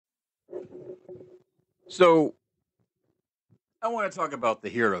So, I want to talk about the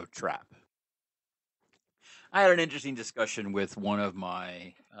hero trap. I had an interesting discussion with one of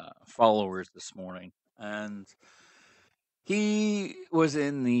my followers this morning, and he was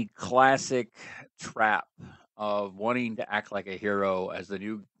in the classic trap of wanting to act like a hero as the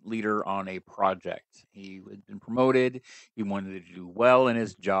new leader on a project. He had been promoted, he wanted to do well in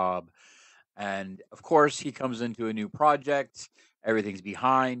his job, and of course, he comes into a new project, everything's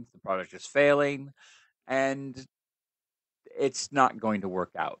behind, the project is failing, and it's not going to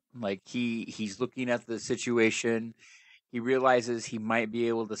work out. Like he's looking at the situation. He realizes he might be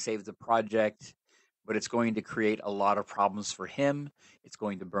able to save the project, but it's going to create a lot of problems for him. It's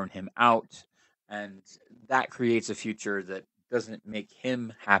going to burn him out, and that creates a future that doesn't make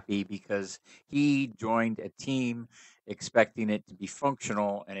him happy because he joined a team expecting it to be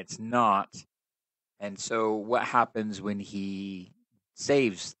functional and it's not. And so what happens when he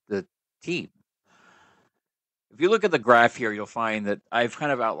saves the team? If you look at the graph here, you'll find that I've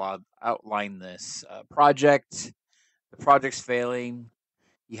kind of outlined this project. The project's failing.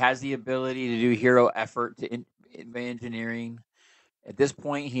 He has the ability to do hero effort to engineering. At this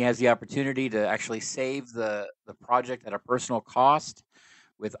point, he has the opportunity to actually save the project at a personal cost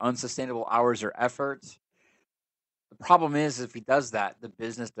with unsustainable hours or effort. The problem is, if he does that, the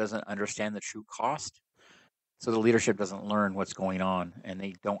business doesn't understand the true cost. So the leadership doesn't learn what's going on and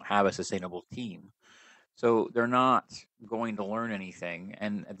they don't have a sustainable team. So they're not going to learn anything.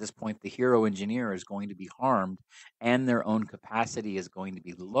 And at this point, the hero engineer is going to be harmed and their own capacity is going to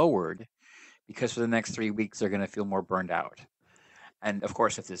be lowered because for the next 3 weeks, they're going to feel more burned out. And of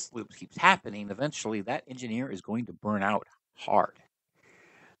course, if this loop keeps happening, eventually that engineer is going to burn out hard.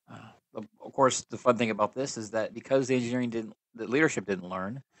 Of course, the fun thing about this is that because the leadership didn't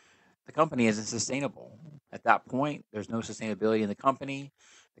learn, the company isn't sustainable. At that point, there's no sustainability in the company.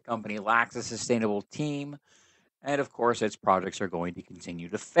 The company lacks a sustainable team. And of course, its projects are going to continue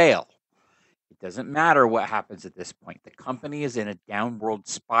to fail. It doesn't matter what happens at this point. The company is in a downward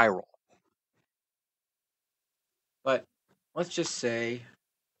spiral. But let's just say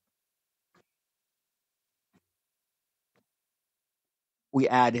we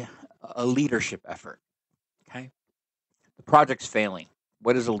add a leadership effort. Okay. The project's failing.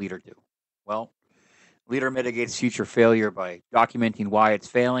 What does a leader do? Well, leader mitigates future failure by documenting why it's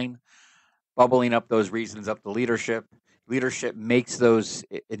failing, bubbling up those reasons up to leadership. Leadership makes those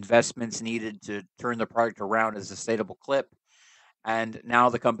investments needed to turn the project around as a sustainable clip. And now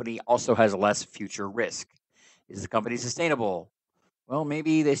the company also has less future risk. Is the company sustainable? Well,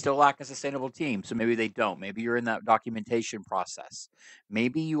 maybe they still lack a sustainable team, so maybe they don't. Maybe you're in that documentation process.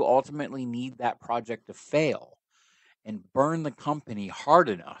 Maybe you ultimately need that project to fail and burn the company hard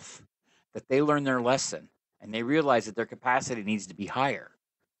enough that they learn their lesson and they realize that their capacity needs to be higher.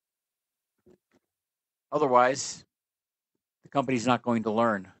 Otherwise, the company's not going to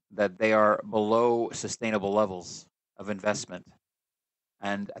learn that they are below sustainable levels of investment.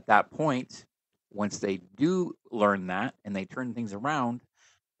 And at that point, once they do learn that and they turn things around,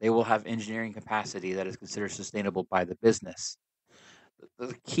 they will have engineering capacity that is considered sustainable by the business.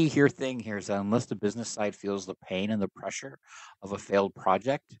 The key thing here is that unless the business side feels the pain and the pressure of a failed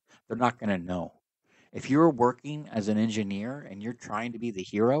project, they're not going to know. If you're working as an engineer and you're trying to be the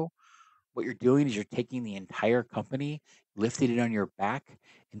hero, what you're doing is you're taking the entire company, lifting it on your back,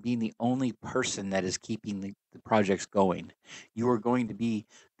 and being the only person that is keeping the projects going. You are going to be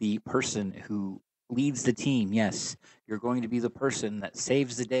the person who leads the team, yes. You're going to be the person that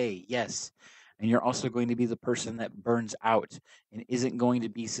saves the day, yes. And you're also going to be the person that burns out and isn't going to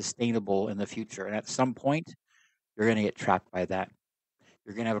be sustainable in the future. And at some point, you're going to get trapped by that.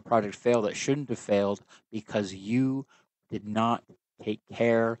 You're going to have a project fail that shouldn't have failed because you did not take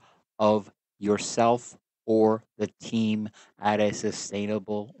care of yourself or the team at a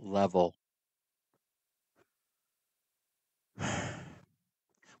sustainable level.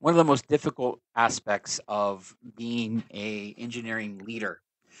 One of the most difficult aspects of being a engineering leader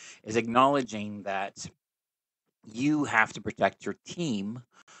is acknowledging that you have to protect your team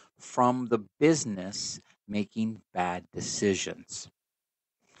from the business making bad decisions.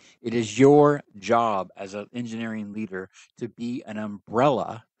 It is your job as an engineering leader to be an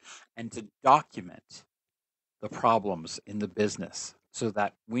umbrella and to document the problems in the business so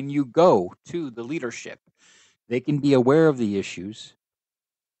that when you go to the leadership, they can be aware of the issues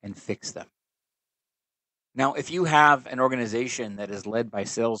and fix them. Now, if you have an organization that is led by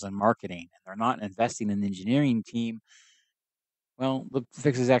sales and marketing and they're not investing in the engineering team, well, the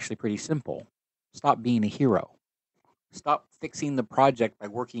fix is actually pretty simple. Stop being a hero. Stop fixing the project by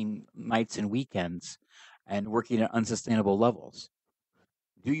working nights and weekends and working at unsustainable levels.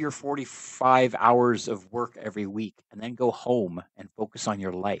 Do your 45 hours of work every week and then go home and focus on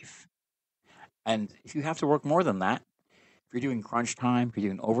your life. And if you have to work more than that, if you're doing crunch time, if you're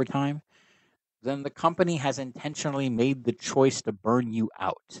doing overtime, then the company has intentionally made the choice to burn you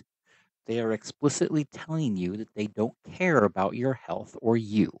out. They are explicitly telling you that they don't care about your health or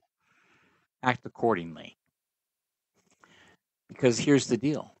you. Act accordingly. Because here's the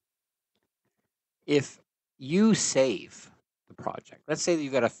deal. If you save the project, let's say that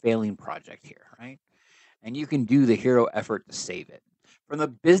you've got a failing project here, right? And you can do the hero effort to save it. From the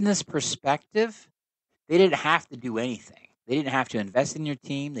business perspective, they didn't have to do anything. They didn't have to invest in your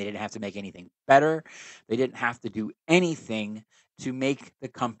team. They didn't have to make anything better. They didn't have to do anything to make the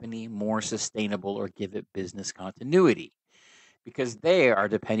company more sustainable or give it business continuity, because they are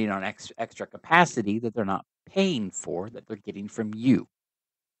depending on extra capacity that they're not paying for, that they're getting from you.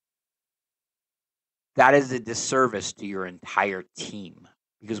 That is a disservice to your entire team,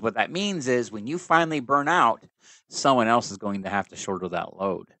 because what that means is when you finally burn out, someone else is going to have to shoulder that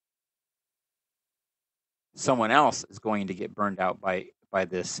load. Someone else is going to get burned out by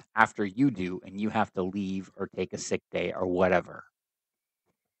this after you do, and you have to leave or take a sick day or whatever.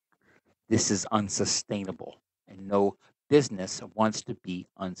 This is unsustainable, and no business wants to be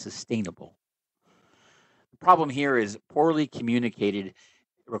unsustainable. The problem here is poorly communicated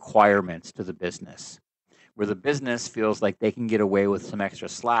requirements to the business, where the business feels like they can get away with some extra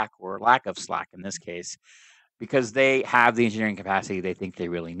slack, or lack of slack in this case, because they have the engineering capacity they think they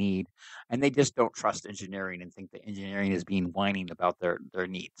really need, and they just don't trust engineering and think that engineering is being whining about their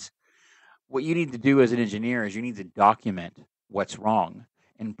needs. What you need to do as an engineer is you need to document what's wrong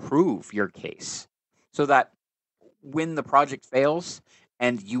and prove your case, so that when the project fails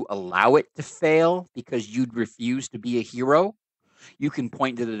and you allow it to fail because you'd refuse to be a hero, you can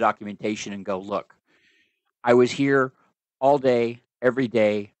point to the documentation and go, look, I was here all day, every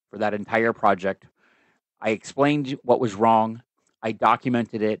day for that entire project. I explained what was wrong. I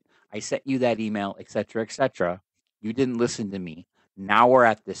documented it. I sent you that email, et cetera, et cetera. You didn't listen to me. Now we're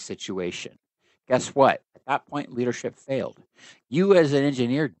at this situation. Guess what? At that point, leadership failed. You as an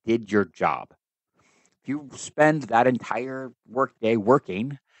engineer did your job. If you spend that entire workday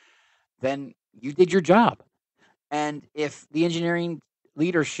working, then you did your job. And if the engineering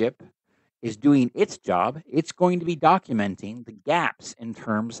leadership is doing its job, it's going to be documenting the gaps in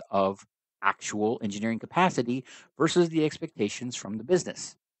terms of actual engineering capacity versus the expectations from the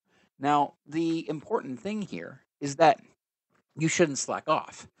business. Now, the important thing here is that you shouldn't slack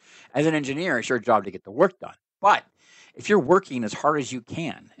off. As an engineer, it's your job to get the work done. But if you're working as hard as you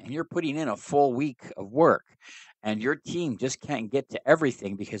can and you're putting in a full week of work and your team just can't get to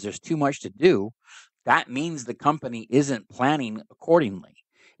everything because there's too much to do, that means the company isn't planning accordingly.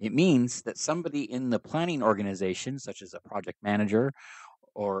 It means that somebody in the planning organization, such as a project manager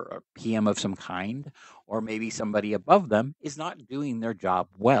or a PM of some kind, or maybe somebody above them, is not doing their job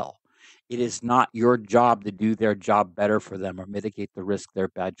well. It is not your job to do their job better for them or mitigate the risk their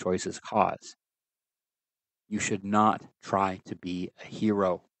bad choices cause. You should not try to be a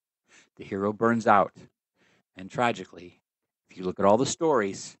hero. The hero burns out. And tragically, if you look at all the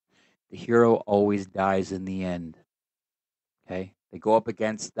stories, the hero always dies in the end. Okay? They go up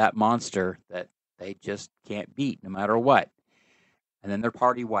against that monster that they just can't beat no matter what. And then their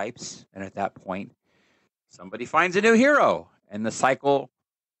party wipes. And at that point, somebody finds a new hero. And the cycle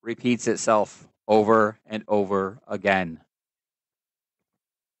repeats itself over and over again.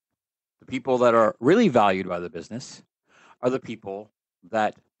 The people that are really valued by the business are the people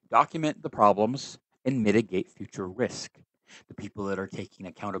that document the problems and mitigate future risk. The people that are taking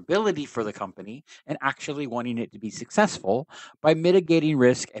accountability for the company and actually wanting it to be successful by mitigating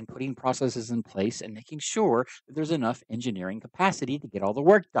risk and putting processes in place and making sure that there's enough engineering capacity to get all the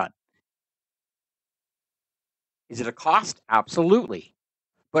work done. Is it a cost? Absolutely.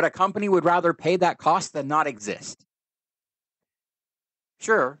 But a company would rather pay that cost than not exist.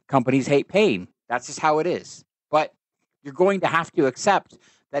 Sure, companies hate pain. That's just how it is. But you're going to have to accept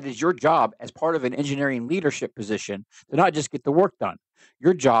that is your job as part of an engineering leadership position to not just get the work done.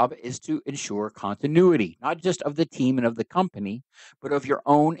 Your job is to ensure continuity, not just of the team and of the company, but of your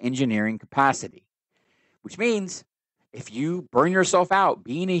own engineering capacity. Which means if you burn yourself out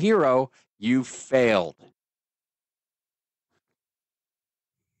being a hero, you failed.